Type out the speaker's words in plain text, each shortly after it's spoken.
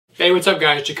Hey, what's up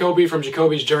guys? Jacoby from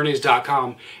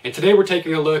jacobysjourneys.com, and today we're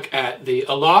taking a look at the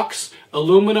Alocs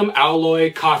aluminum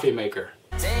alloy coffee maker.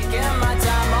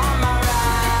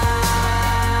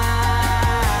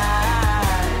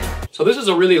 So this is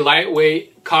a really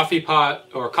lightweight coffee pot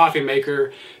or coffee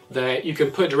maker that you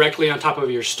can put directly on top of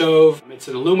your stove. It's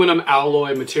an aluminum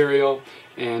alloy material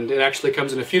and it actually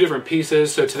comes in a few different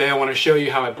pieces. So today I want to show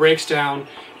you how it breaks down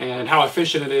and how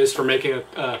efficient it is for making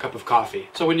a cup of coffee.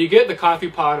 So when you get the coffee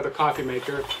pot or the coffee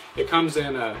maker, it comes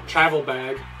in a travel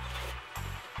bag.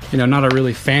 You know, not a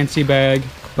really fancy bag,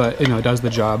 but you know, it does the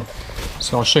job.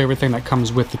 So I'll show you everything that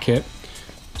comes with the kit.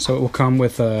 So it will come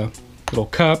with a little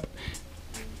cup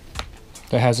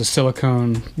that has a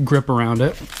silicone grip around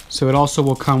it. So it also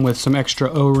will come with some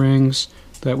extra O-rings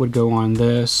that would go on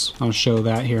this. I'll show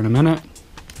that here in a minute.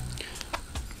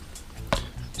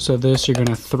 So this you're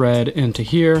gonna thread into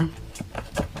here,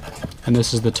 and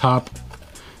this is the top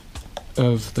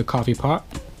of the coffee pot.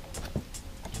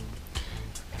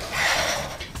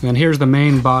 And then here's the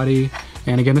main body.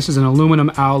 And again, this is an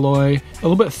aluminum alloy, a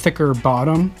little bit thicker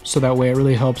bottom, so that way it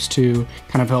really helps to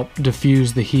kind of help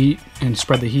diffuse the heat and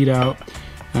spread the heat out.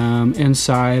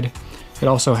 Inside, it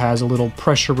also has a little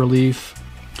pressure relief.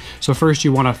 So first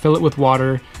you want to fill it with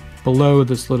water below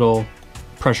this little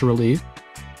pressure relief.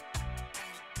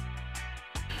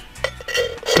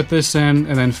 Put this in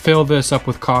and then fill this up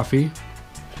with coffee.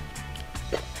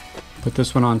 Put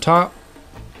this one on top.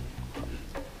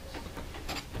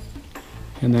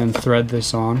 And then thread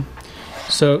this on.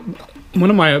 So one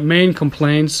of my main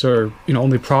complaints or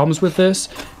only problems with this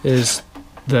is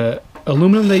the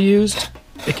aluminum they used.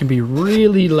 It can be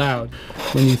really loud.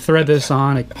 When you thread this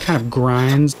on, it kind of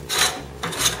grinds.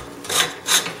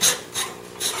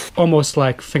 Almost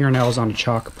like fingernails on a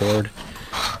chalkboard.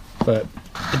 But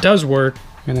it does work,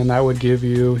 and then that would give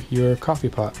you your coffee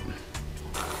pot.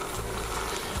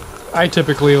 I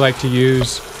typically like to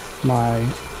use my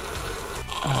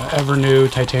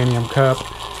Evernew titanium cup.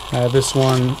 This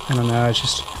one, I don't know,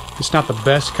 it's not the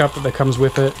best cup that comes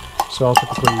with it, so I'll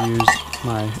typically use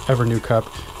my Evernew cup.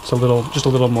 It's just a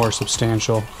little more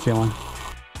substantial feeling.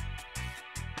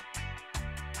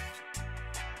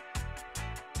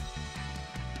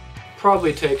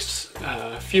 Probably takes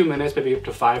a few minutes, maybe up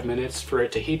to 5 minutes, for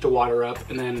it to heat the water up,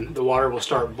 and then the water will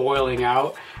start boiling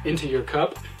out into your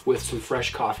cup with some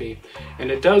fresh coffee. And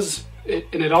it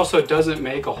also doesn't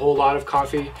make a whole lot of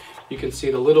coffee. You can see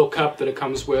the little cup that it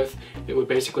comes with, it would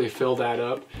basically fill that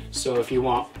up. So if you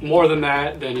want more than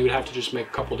that, then you would have to just make a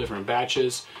couple different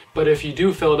batches. But if you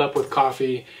do fill it up with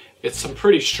coffee, it's some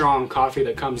pretty strong coffee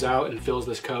that comes out and fills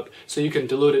this cup. So you can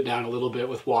dilute it down a little bit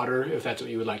with water if that's what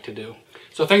you would like to do.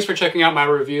 So thanks for checking out my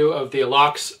review of the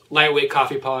Alocs lightweight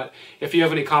coffee pot. If you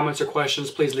have any comments or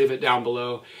questions, please leave it down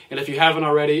below. And if you haven't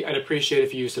already, I'd appreciate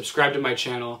if you subscribe to my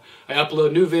channel. I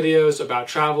upload new videos about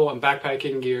travel and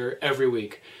backpacking gear every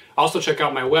week. Also check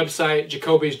out my website,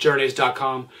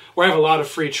 jacobysjourneys.com, where I have a lot of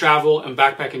free travel and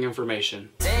backpacking information.